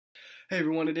Hey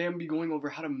everyone, today I'm going to be going over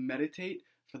how to meditate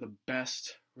for the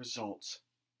best results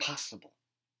possible.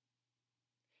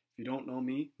 If you don't know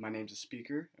me, my name's a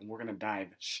speaker, and we're going to dive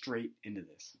straight into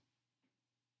this.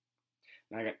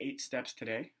 Now I got 8 steps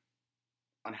today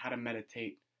on how to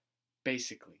meditate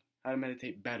basically, how to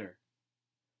meditate better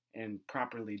and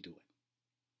properly do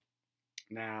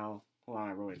it. Now, hold on,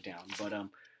 I wrote it down, but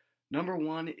number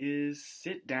 1 is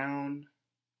sit down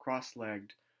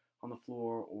cross-legged on the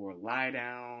floor or lie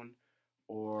down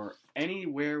or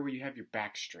anywhere where you have your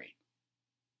back straight.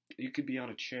 You could be on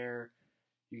a chair,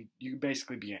 you could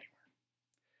basically be anywhere.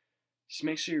 Just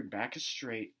make sure your back is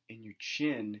straight and your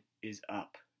chin is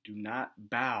up. Do not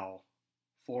bow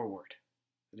forward.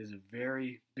 That is a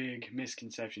very big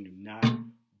misconception. Do not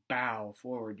bow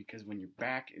forward, because when your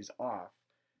back is off,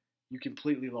 you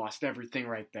completely lost everything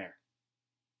right there.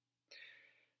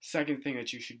 Second thing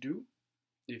that you should do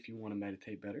if you want to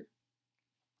meditate better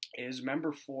is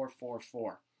remember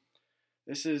 4-4-4.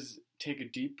 This is take a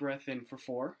deep breath in for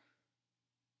 4,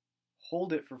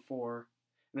 hold it for 4,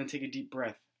 and then take a deep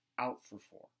breath out for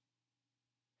 4.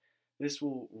 This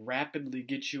will rapidly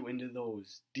get you into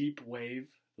those deep wave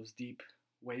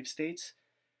states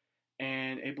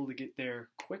and able to get there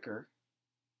quicker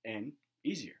and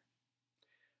easier.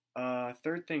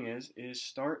 Third thing is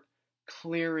start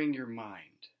clearing your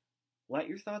mind. Let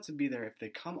your thoughts be there. If they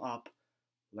come up,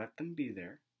 let them be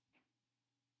there.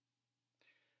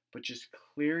 But just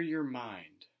clear your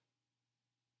mind.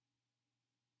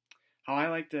 How I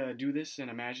like to do this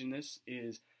and imagine this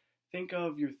is think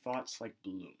of your thoughts like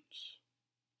balloons.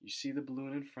 You see the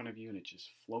balloon in front of you and it just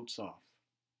floats off.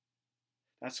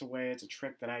 That's it's a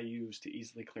trick that I use to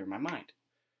easily clear my mind.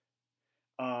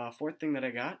 Fourth thing that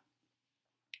I got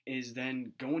is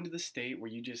then go into the state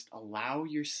where you just allow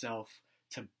yourself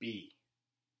to be.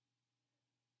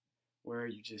 Where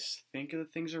you just think of the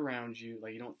things around you,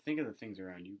 like you don't think of the things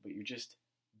around you, but you're just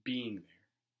being there.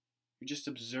 You're just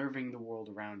observing the world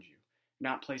around you,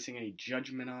 not placing any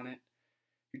judgment on it.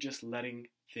 You're just letting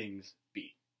things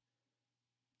be.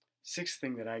 Sixth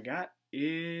thing that I got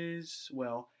is,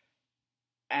 well,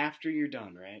 after you're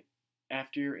done, right?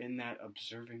 After you're in that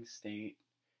observing state,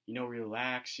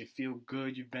 relax, you feel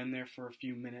good, you've been there for a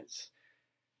few minutes,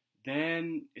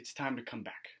 then it's time to come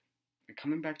back. And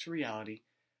coming back to reality,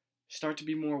 start to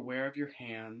be more aware of your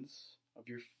hands, of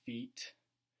your feet,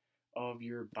 of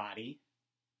your body,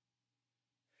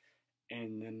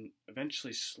 and then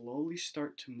eventually slowly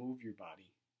start to move your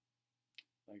body.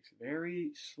 Like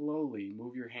very slowly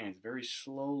move your hands, very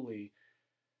slowly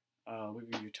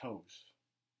wiggle your toes.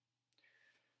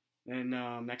 Then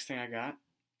next thing I got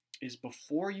is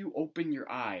before you open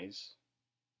your eyes,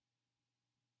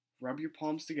 rub your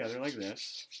palms together like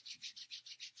this,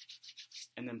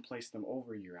 and then place them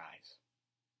over your eyes.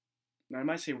 Now I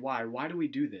might say, why? Why do we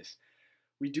do this?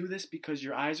 We do this because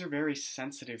your eyes are very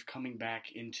sensitive coming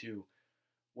back into,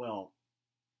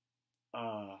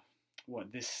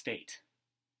 this state.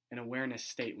 An awareness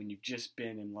state when you've just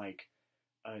been in like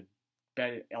a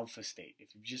alpha state. If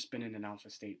you've just been in an alpha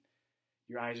state,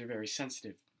 your eyes are very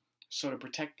sensitive. So to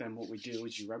protect them, what we do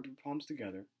is you rub your palms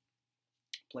together,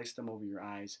 place them over your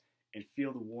eyes, and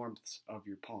feel the warmth of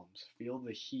your palms. Feel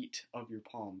the heat of your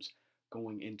palms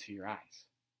going into your eyes.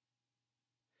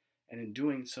 And in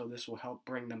doing so, this will help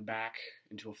bring them back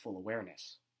into a full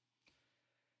awareness.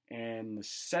 And the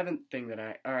 7th thing that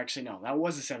that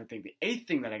was the 7th thing. The 8th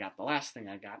thing that I got, the last thing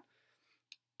I got,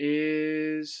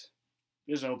 is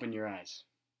just open your eyes.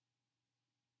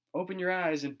 Open your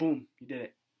eyes and boom, you did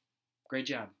it. Great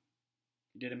job.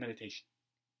 You did a meditation.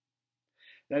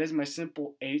 That is my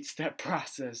simple 8-step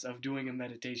process of doing a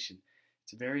meditation.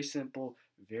 It's very simple,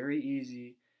 very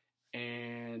easy,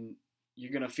 and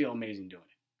you're going to feel amazing doing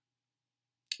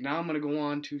it. Now I'm going to go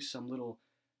on to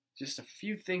just a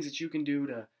few things that you can do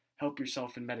to help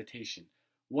yourself in meditation.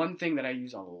 One thing that I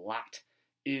use a lot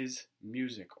is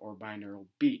music or binaural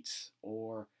beats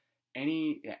or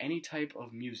any type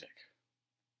of music.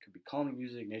 It could be calming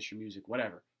music, nature music,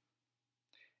 whatever.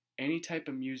 Any type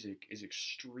of music is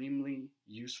extremely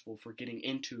useful for getting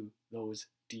into those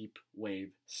deep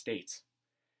wave states.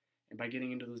 And by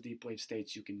getting into those deep wave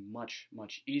states, you can much,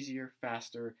 much easier,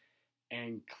 faster,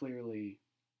 and clearly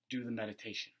do the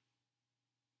meditation.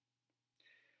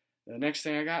 The next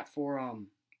thing I got for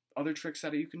other tricks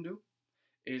that you can do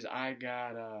is I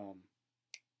got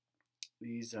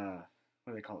these, what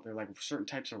do they call it? They're like certain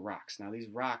types of rocks. Now these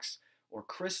rocks or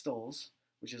crystals,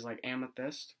 which is like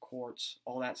amethyst, quartz,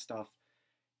 all that stuff,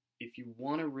 if you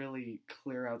want to really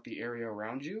clear out the area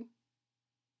around you,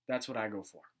 that's what I go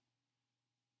for.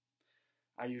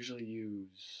 I usually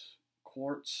use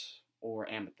quartz or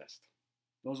amethyst.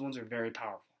 Those ones are very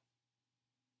powerful.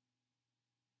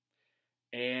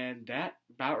 And that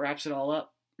about wraps it all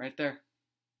up right there.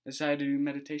 Decided to do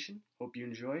meditation. Hope you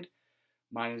enjoyed.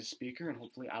 Mine is a speaker, and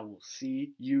hopefully I will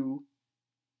see you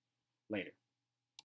later.